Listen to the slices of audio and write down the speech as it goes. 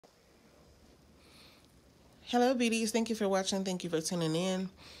Hello, BDs. Thank you for watching. Thank you for tuning in.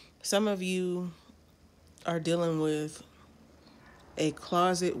 Some of you are dealing with a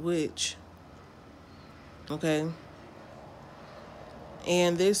closet witch, okay?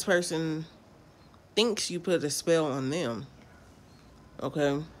 And this person thinks you put a spell on them,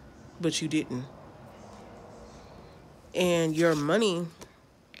 okay? But you didn't. And your money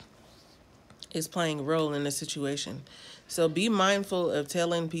is playing a role in the situation. So be mindful of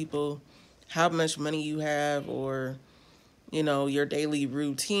telling people how much money you have or, your daily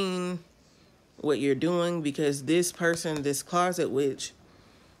routine, what you're doing, because this person, this closet witch,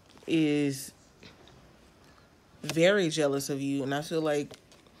 is very jealous of you, and I feel like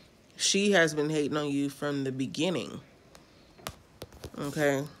she has been hating on you from the beginning.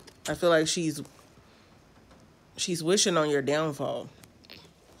 Okay, I feel like she's wishing on your downfall,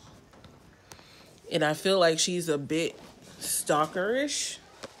 and I feel like she's a bit stalkerish.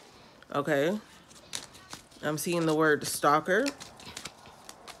 Okay, I'm seeing the word stalker.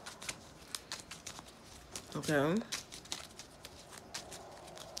 Okay.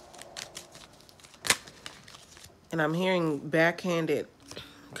 And I'm hearing backhanded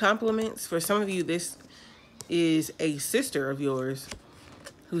compliments. For some of you, this is a sister of yours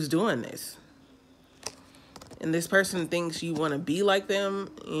who's doing this. And this person thinks you want to be like them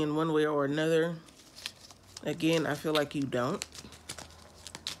in one way or another. Again, I feel like you don't.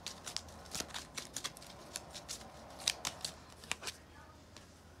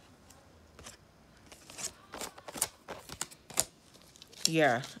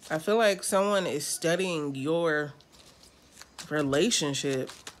 Yeah, I feel like someone is studying your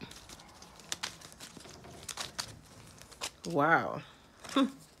relationship. Wow.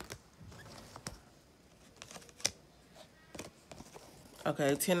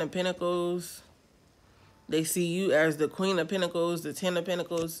 Okay, Ten of Pentacles. They see you as the Queen of Pentacles, the Ten of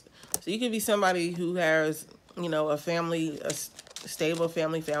Pentacles. So you could be somebody who has, a family, a stable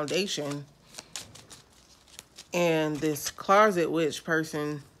family foundation. And this closet witch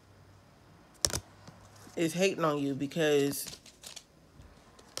person is hating on you because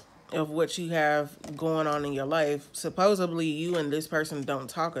of what you have going on in your life. Supposedly, you and this person don't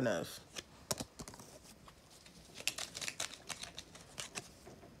talk enough.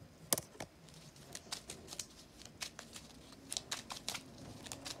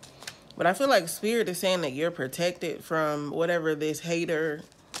 But I feel like Spirit is saying that you're protected from whatever this hater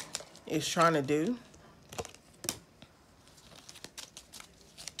is trying to do.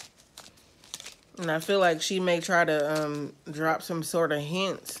 And I feel like she may try to drop some sort of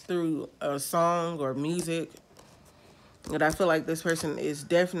hints through a song or music. And I feel like this person is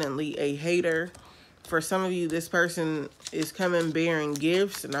definitely a hater. For some of you, this person is coming bearing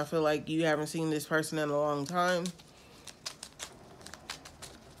gifts. And I feel like you haven't seen this person in a long time.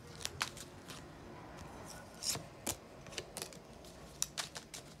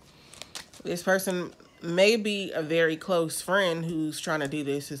 This person may be a very close friend who's trying to do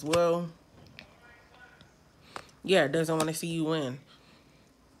this as well. Yeah, doesn't want to see you win.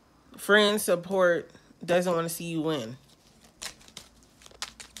 Friend support, doesn't want to see you win.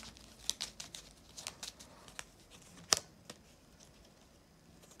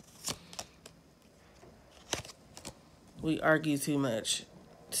 We argue too much.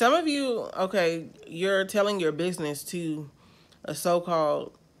 Some of you, okay, you're telling your business to a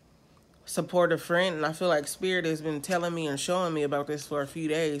so-called supportive friend, and I feel like Spirit has been telling me and showing me about this for a few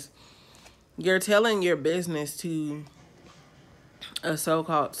days. You're telling your business to a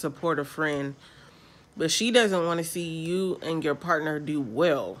so-called supportive friend, but she doesn't want to see you and your partner do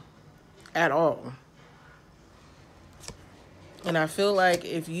well at all. And I feel like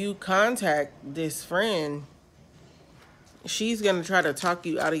if you contact this friend, she's going to try to talk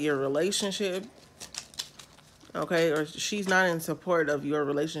you out of your relationship. Okay, or she's not in support of your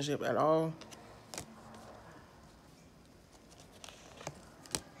relationship at all.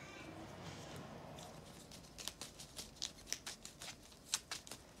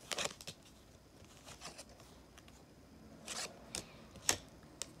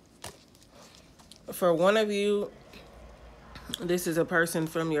 For one of you, this is a person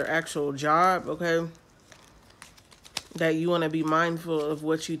from your actual job, okay? That you want to be mindful of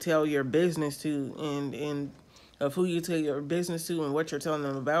what you tell your business to and of who you tell your business to and what you're telling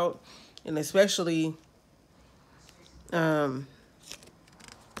them about. And especially your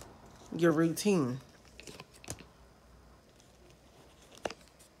routine.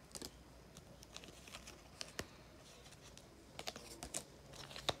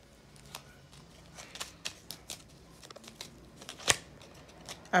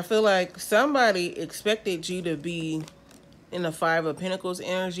 I feel like somebody expected you to be in the Five of Pentacles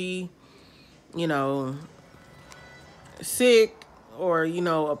energy, sick, or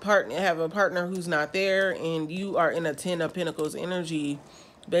have a partner who's not there, and you are in a 10 of Pentacles energy.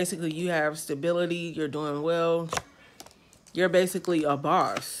 Basically, you have stability, you're doing well, you're basically a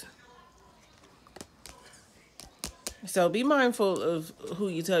boss. So be mindful of who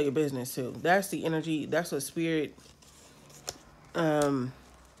you tell your business to. That's the energy, that's what spirit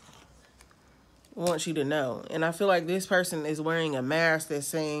wants you to know. And I feel like this person is wearing a mask that's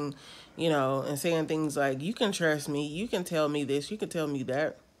saying, and saying things like, you can trust me, you can tell me this, you can tell me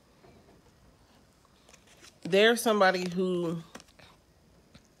that. There's somebody who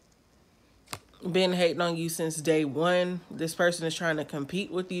been hating on you since day one. This person is trying to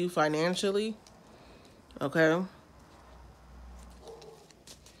compete with you financially. Okay.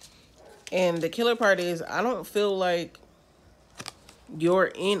 And the killer part is, I don't feel like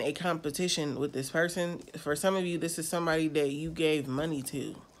you're in a competition with this person. For some of you, this is somebody that you gave money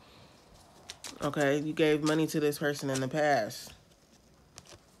to. Okay, you gave money to this person in the past.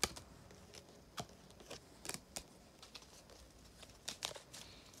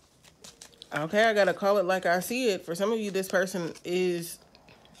 Okay, I gotta call it like I see it. For some of you, this person is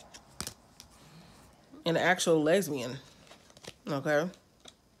an actual lesbian. Okay.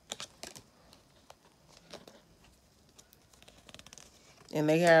 And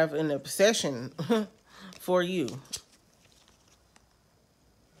they have an obsession for you.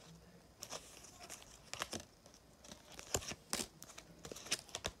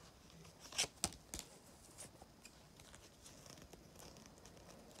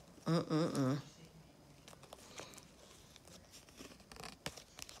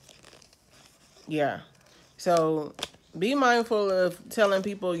 Yeah. So be mindful of telling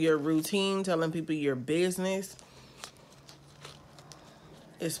people your routine, telling people your business.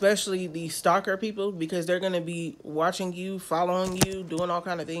 Especially the stalker people, because they're going to be watching you, following you, doing all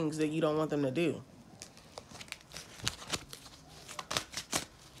kind of things that you don't want them to do.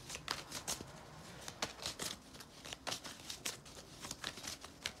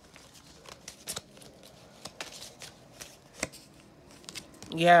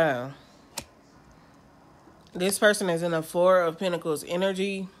 Yeah. This person is in a Four of Pentacles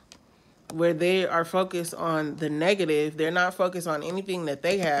energy, where they are focused on the negative. They're not focused on anything that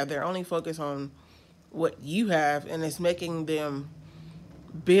they have. They're only focused on what you have, and it's making them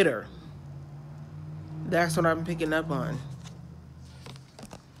bitter. That's what I'm picking up on.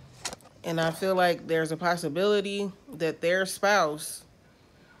 And I feel like there's a possibility that their spouse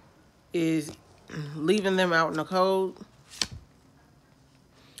is leaving them out in the cold,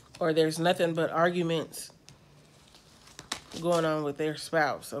 or there's nothing but arguments going on with their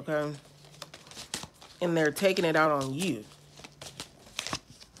spouse, okay? And they're taking it out on you.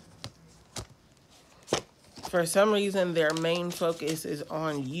 For some reason, their main focus is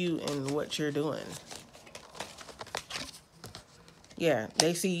on you and what you're doing. Yeah,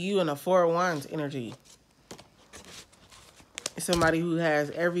 they see you in a Four of Wands energy. Somebody who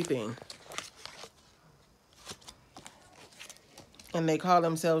has everything. And they call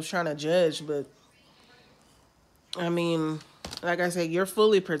themselves trying to judge, but I mean, like I said, you're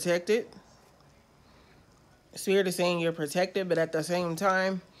fully protected. Spirit is saying you're protected, but at the same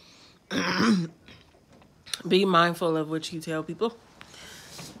time, be mindful of what you tell people.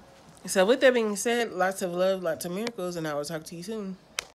 So with that being said, lots of love, lots of miracles, and I will talk to you soon.